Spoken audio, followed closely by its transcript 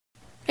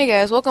Hey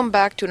guys, welcome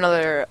back to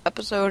another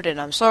episode, and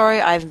I'm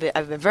sorry, I've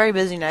been very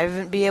busy and I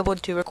haven't been able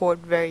to record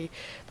very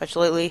much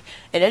lately.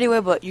 And anyway,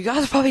 but you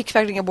guys are probably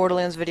expecting a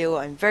Borderlands video.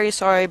 I'm very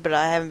sorry, but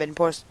I haven't been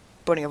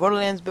putting a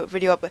Borderlands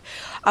video up.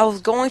 I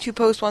was going to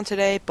post one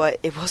today,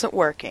 but it wasn't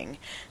working.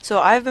 So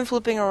I've been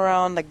flipping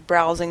around, like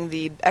browsing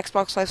the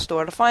Xbox Live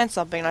store to find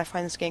something, and I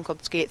find this game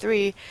called Skate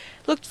 3. It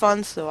looked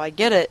fun, so I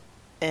get it,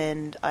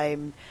 and I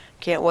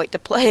can't wait to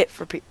play it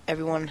for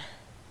everyone.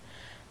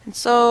 And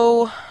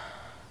so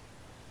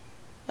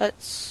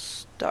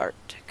let's start,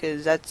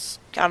 because that's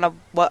kind of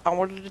what I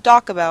wanted to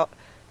talk about.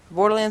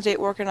 Borderlands 8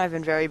 working, I've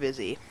been very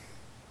busy.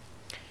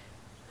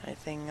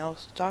 Anything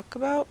else to talk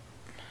about?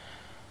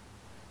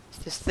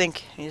 Just think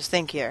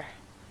here.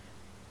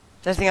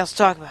 Nothing else to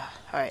talk about.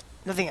 Alright,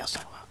 nothing else to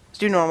talk about. Let's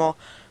do normal.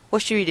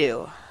 What should we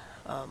do?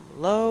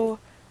 Low,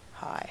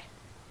 high.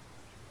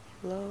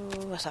 Low,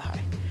 that's a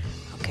high.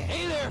 Okay.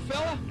 Hey there,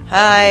 fella.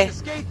 Hi.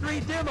 Skate 3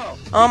 demo.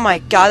 Oh my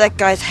god, that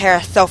guy's hair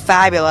is so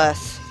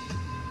fabulous.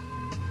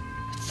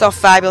 So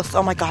fabulous.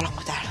 Oh my god, I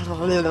want that.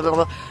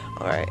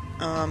 Alright,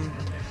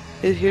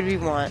 who do we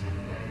want?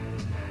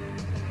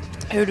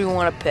 Who do we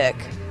want to pick?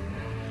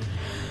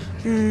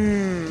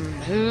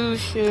 Who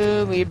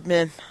should we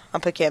I'll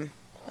pick him.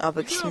 I'll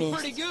pick Smith. You're doing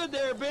pretty good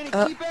there, Benny.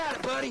 Keep at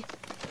it, buddy.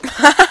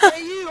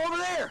 Hey, you over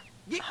there.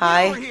 Get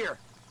over here.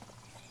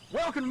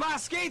 Welcome to my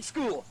skate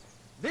school.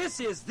 This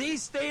is the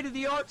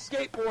state-of-the-art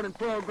skateboarding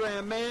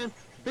program, man.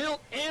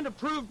 Built and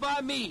approved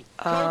by me,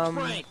 Coach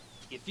Frank.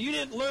 If you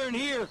didn't learn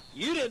here,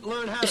 you didn't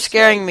learn how to skate.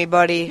 You're scaring me,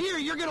 buddy. Here,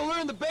 you're going to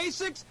learn the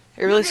basics.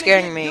 You're really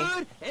scaring me.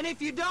 Good, and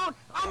if you don't,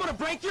 I'm going to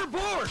break your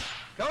board.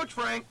 Coach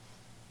Frank.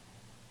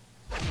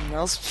 That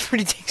was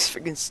pretty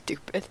freaking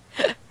stupid.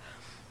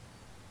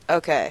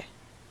 Okay.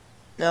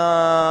 Nope.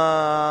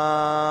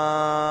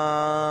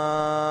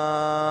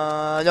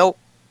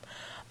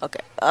 Okay,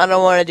 I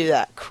don't want to do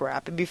that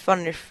crap. It'd be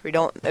fun if we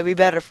don't. It'd be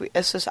better if we.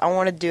 It's just I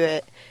want to do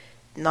it,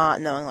 not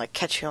knowing like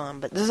catch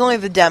on. But this is only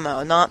the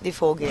demo, not the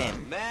full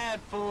game. Mad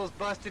fools,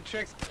 busted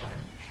tricks.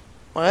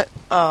 What?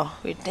 Oh,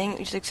 we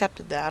just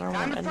accepted that. I don't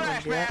want to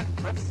do that.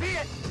 Let's see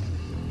it.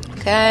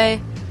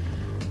 Okay.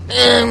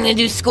 I'm gonna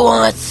do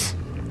squats.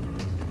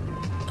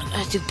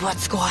 Let's do butt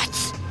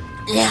squats.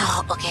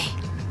 Now, okay.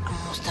 I'm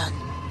almost done.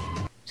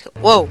 Let's go.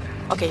 Whoa.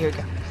 Okay, here we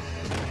go.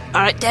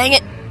 Alright, dang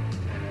it.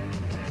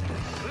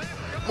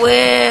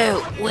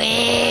 Whoa.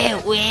 Whoa.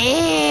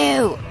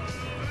 Whoa.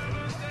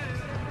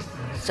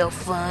 So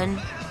fun.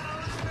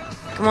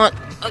 Come on.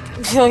 I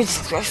fell.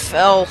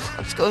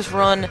 Let's go. Let's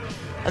run.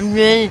 I'm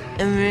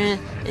running.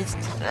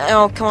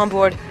 Oh, come on,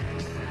 board.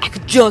 I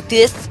could jump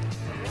this.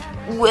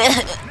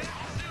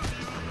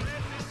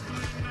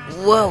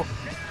 Whoa.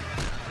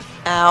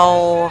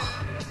 Ow.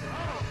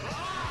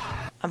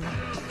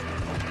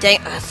 Dang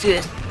it, let's do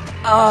this.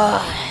 Come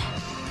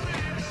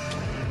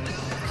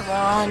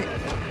on.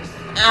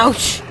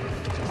 Ouch.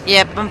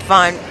 Yep, I'm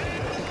fine.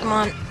 Come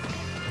on.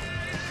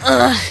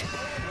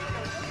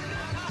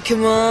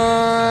 Come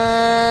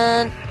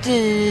on.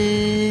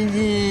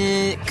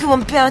 Come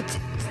on, bounce.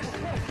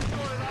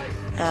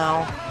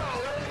 Ow.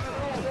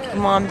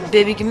 Come on,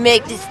 baby, you can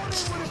make this.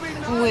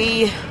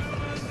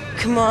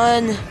 Come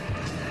on.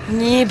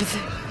 Nibs.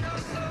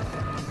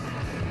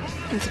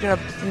 I'm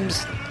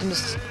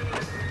just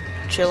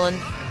chilling.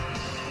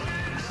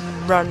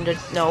 Run to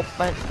nope.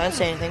 I didn't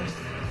say anything.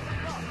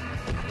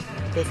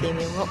 They see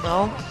me. Well,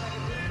 no.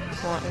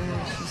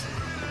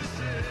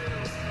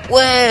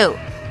 Whoa!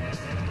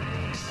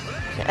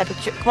 Epic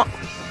shit. Come on.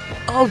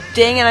 Oh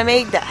dang it! I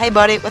made that. Hey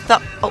buddy, what's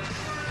up? Oh.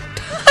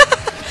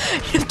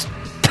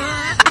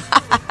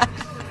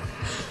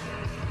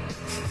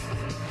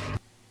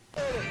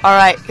 All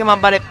right, come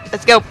on, buddy.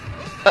 Let's go.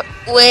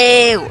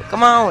 Whoa!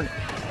 Come on.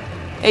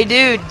 Hey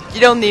dude,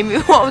 you don't need me.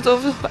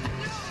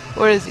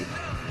 Where is he?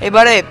 Hey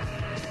buddy.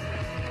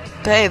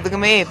 Hey, look at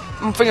me.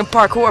 I'm freaking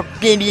parkour.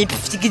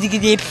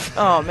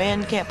 Oh man,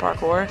 you can't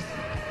parkour.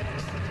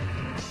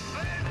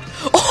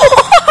 Oh!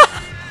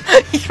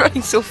 He's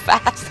running so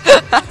fast.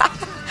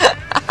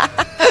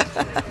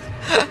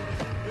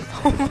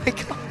 Oh my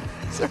god.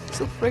 He's running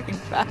so freaking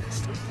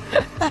fast.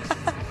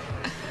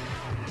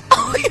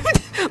 Oh,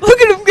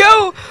 look at him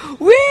go.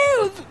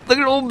 Woo! Look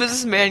at old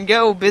businessman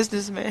go.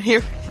 Businessman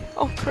here.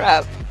 Oh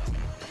crap.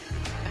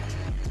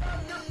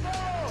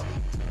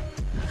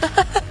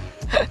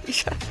 He's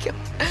trying to kill me.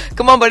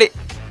 Come on, buddy.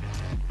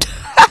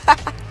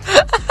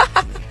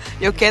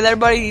 You okay there,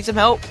 buddy? Need some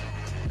help?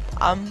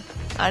 I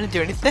didn't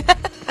do anything.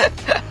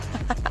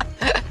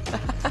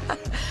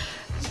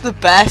 It's the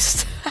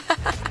best.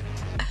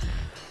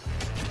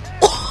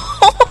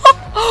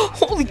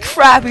 Holy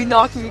crap, he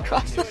knocked me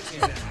across the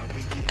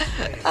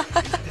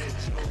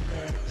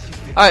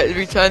Alright,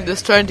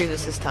 let's try and do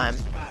this time.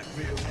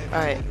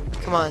 Alright.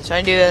 Come on, let's try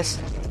and do this.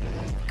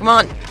 Come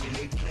on.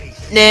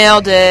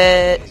 Nailed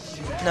it.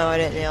 No, I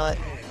didn't nail it.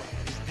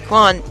 Come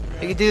on.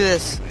 We can do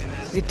this.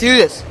 We can do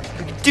this.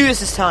 We can do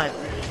this time.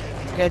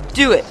 We're gonna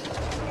do it.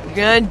 We're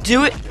gonna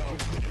do it.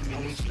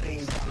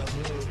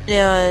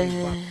 Yeah.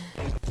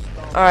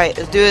 Alright,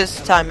 let's do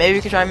this time. Maybe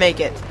we can try and make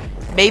it.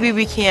 Maybe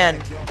we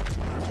can.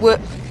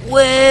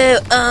 Well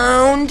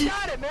owned.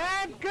 Got it,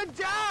 man. Good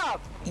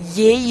job.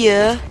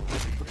 Yeah.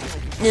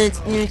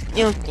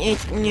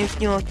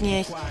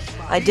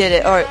 I did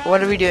it. Alright,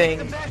 what are we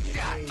doing?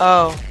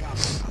 Oh.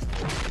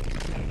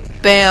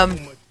 Bam.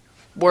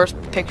 Worst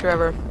picture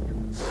ever.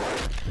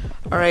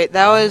 Alright,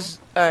 that was...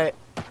 Alright.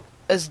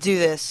 Let's do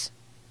this.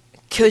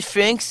 Coach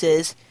Frank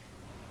says,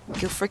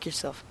 go frick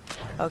yourself.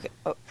 Okay.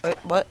 Oh, wait,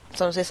 what?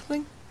 Someone say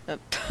something?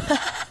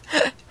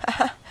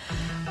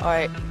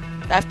 Alright.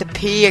 I have to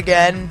pee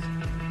again.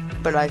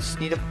 But I just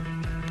need to...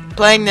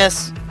 Playing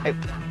this. Right.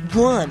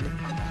 1.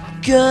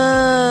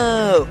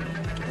 Go!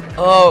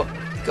 Oh,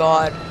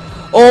 God.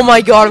 Oh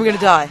my God, I'm gonna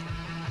die.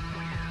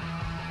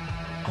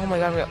 Oh my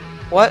God, I'm gonna...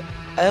 What?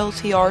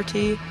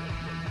 LTRT?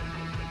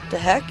 The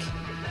heck?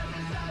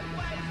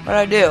 What'd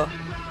I do?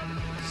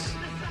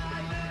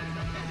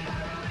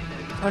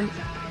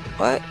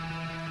 What?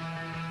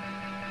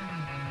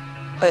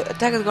 Wait,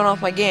 attack is going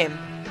off my game.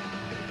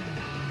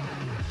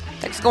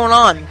 What's going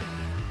on?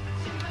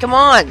 Come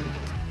on!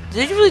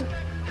 Did you really...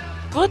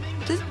 What?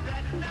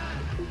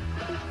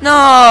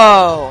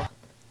 No!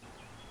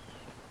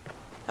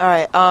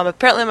 Alright,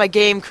 apparently my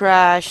game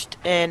crashed,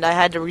 and I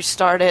had to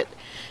restart it.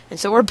 And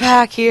so we're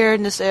back here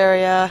in this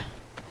area.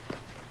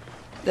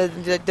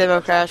 The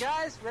demo crashed.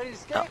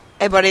 Oh,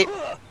 hey, buddy.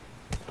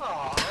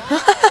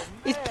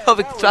 He's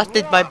pelvic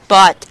thrusted my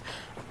butt.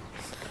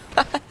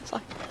 It's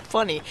not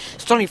funny.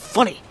 It's not even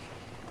funny.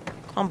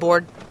 I'm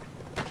bored.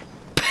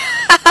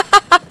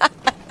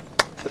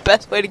 The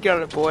best way to get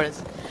on a board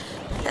is...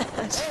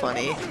 That's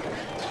funny.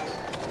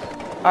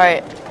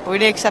 Alright, we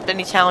didn't accept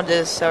any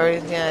challenges, so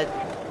we're gonna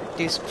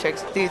do some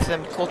tricks, do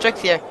some cool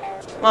tricks here.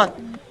 Come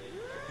on.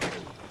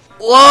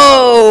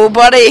 Whoa,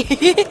 buddy!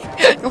 You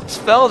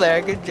almost fell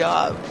there, good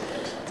job.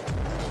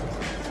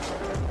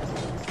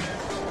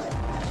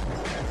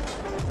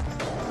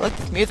 Look at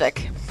this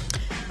music.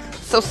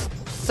 So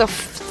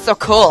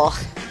cool.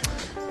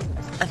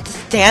 I'm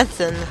just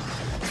dancing.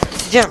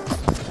 Dance.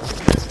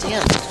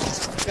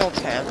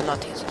 Okay, I'm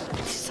not dancing.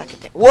 Second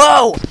thing.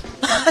 Whoa!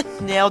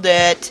 Nailed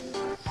it.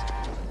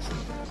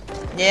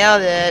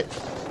 Nailed it.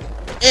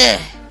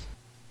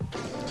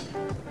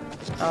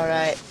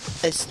 Alright,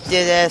 let's do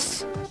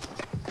this.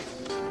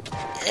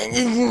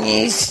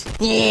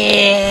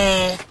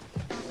 Yeah.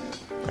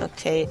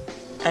 Okay,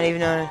 I don't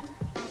even know.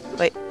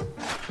 Wait.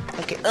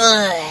 Okay.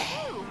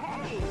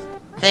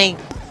 Hey.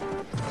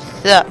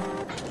 So.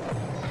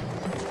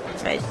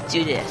 Let's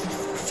do this.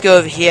 Let's go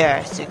over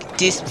here so we can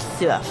do some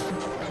stuff.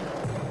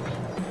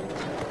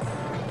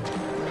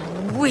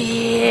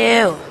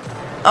 Whew.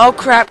 Oh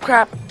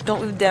crap.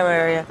 Don't leave the demo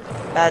area.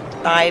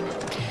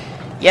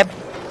 Yep.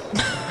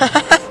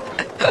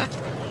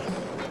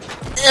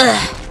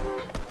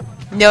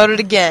 Nailed it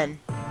again.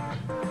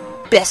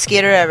 Best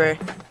skater ever.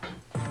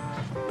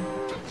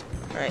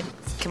 Alright,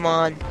 come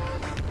on.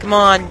 Come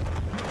on.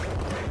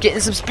 Getting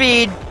some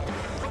speed.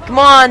 Come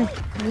on.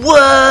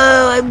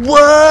 Whoa!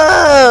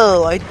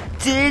 I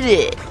did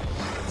it.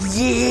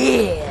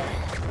 Yeah.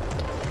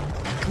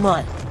 Come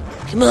on.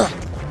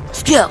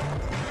 Let's go.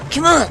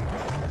 Come on.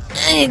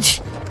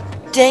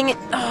 Dang it.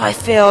 Oh, I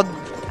failed.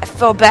 I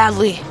fell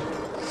badly.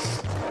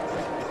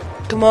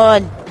 Come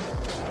on.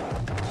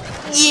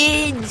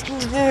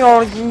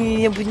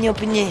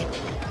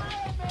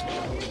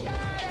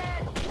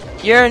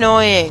 You're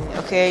annoying.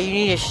 Okay, you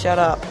need to shut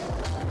up.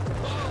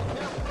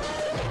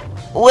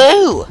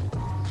 Whoa!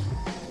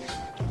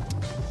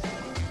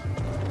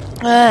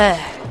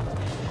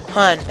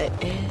 Hun.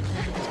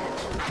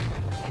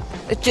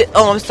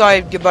 Oh, I'm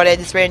sorry, good buddy. I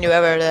just ran you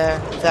over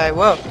there. Sorry.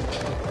 Whoa.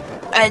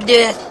 I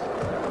did it.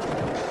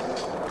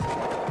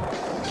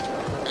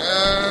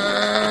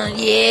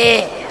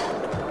 Yeah.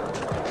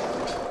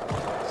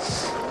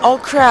 Oh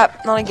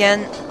crap! Not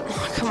again.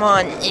 Come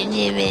on. Let's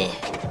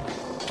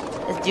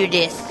do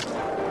this.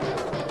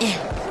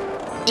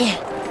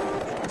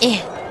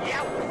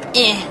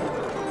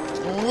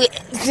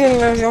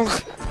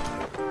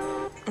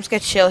 I'm just gonna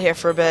chill here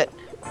for a bit.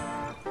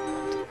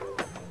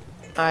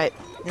 Alright,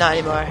 not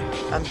anymore.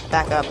 I'm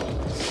back up.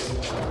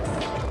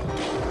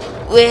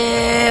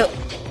 Whoa!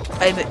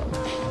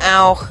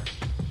 Ow.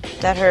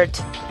 That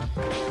hurt.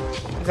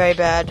 Very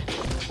bad.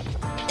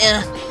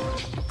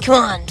 Come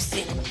on,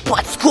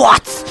 butt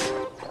squats!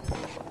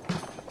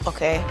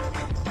 Okay.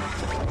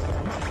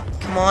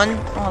 Come on.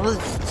 Oh, this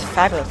is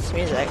fabulous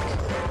music.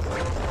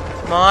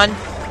 Come on.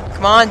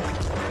 Come on.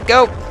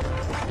 Go!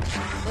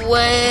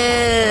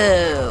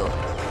 Whoa!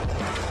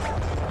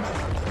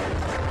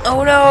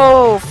 Oh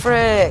no!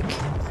 Frick!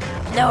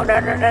 No!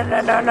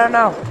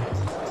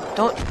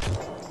 Don't...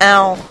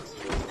 Ow.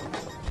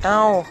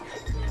 Ow.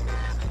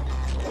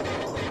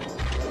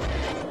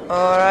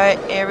 Alright,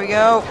 here we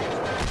go.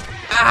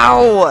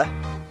 Ow!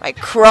 My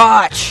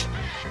crotch!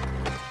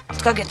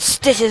 It's gonna get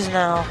stitches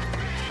now.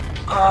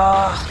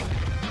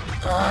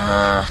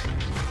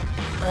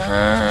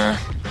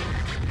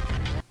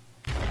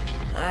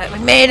 Alright, we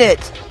made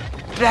it!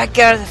 Back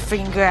out of the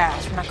freaking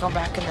grass. We're not going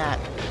back in that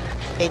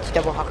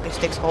H-double hockey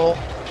sticks hole.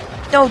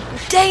 No,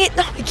 dang it!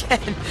 Not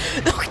again!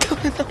 No.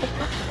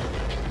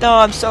 No,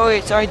 I'm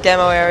sorry. Sorry,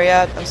 demo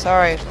area. I'm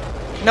sorry.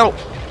 No.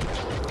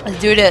 Let's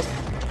do this.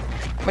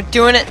 We're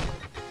doing it.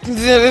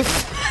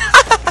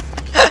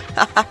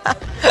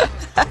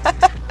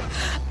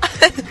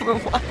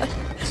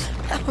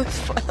 That was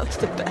fun. That was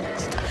the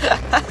best.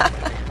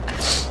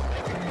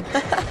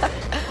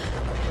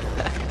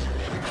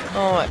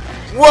 Oh my.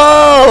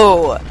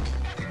 Whoa!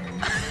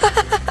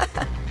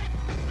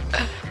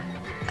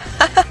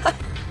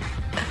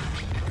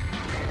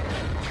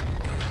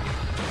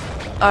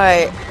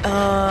 Alright,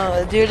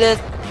 let's do this.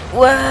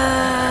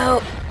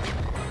 Wow!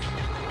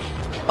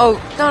 Oh,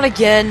 not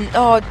again.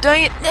 Oh,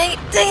 dang it, dang it,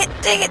 dang it,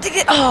 dang it, dang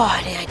it. Oh,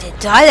 I didn't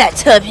die that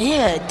time.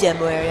 Yeah,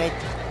 demo area.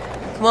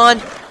 Come on.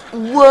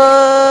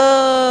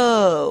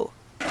 Whoa!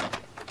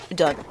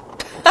 Done.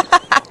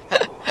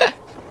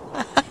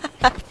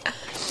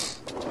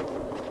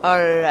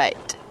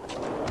 Alright.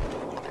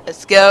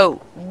 Let's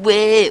go.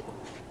 Woo!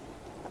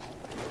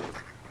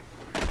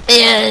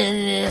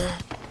 Yeah.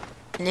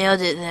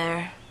 Nailed it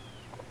there.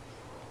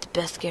 The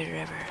best skater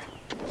ever.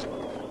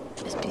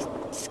 Best be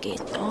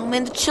skate. Oh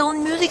man, the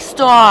chilling music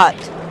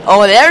stopped.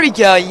 Oh, there we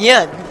go.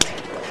 Yeah.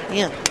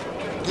 Yeah.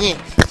 Yeah.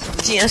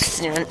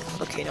 Dancing.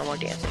 Okay, no more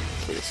dancing,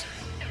 please.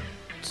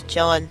 Just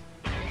chilling.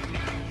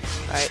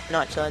 Alright,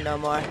 not chilling no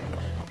more.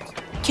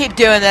 Keep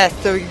doing that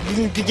so you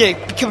can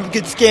become a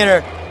good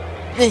skater.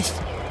 Yes.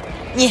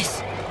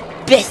 Yes.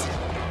 Best.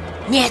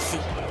 Nancy.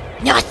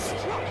 Nazi.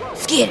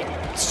 Skater.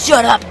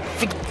 Shut up.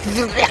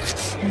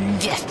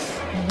 Yes.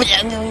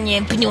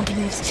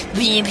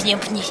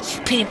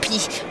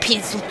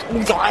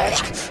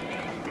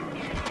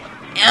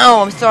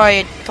 Ow, I'm sorry.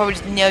 I probably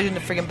just nailed you in the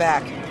friggin'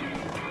 back.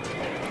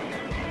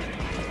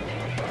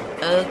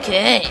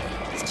 Okay.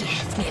 Let's get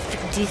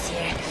freaking this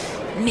here.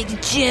 Make a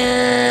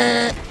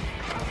jump.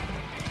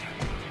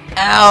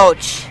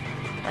 Ouch.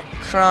 My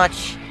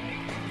crotch.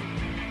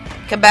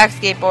 Come back,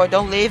 skateboard.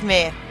 Don't leave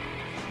me.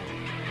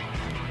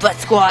 Butt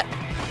squat.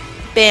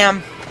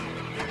 Bam.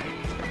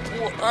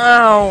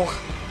 Ow.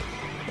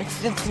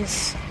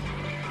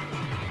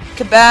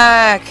 Come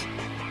back.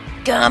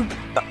 Come.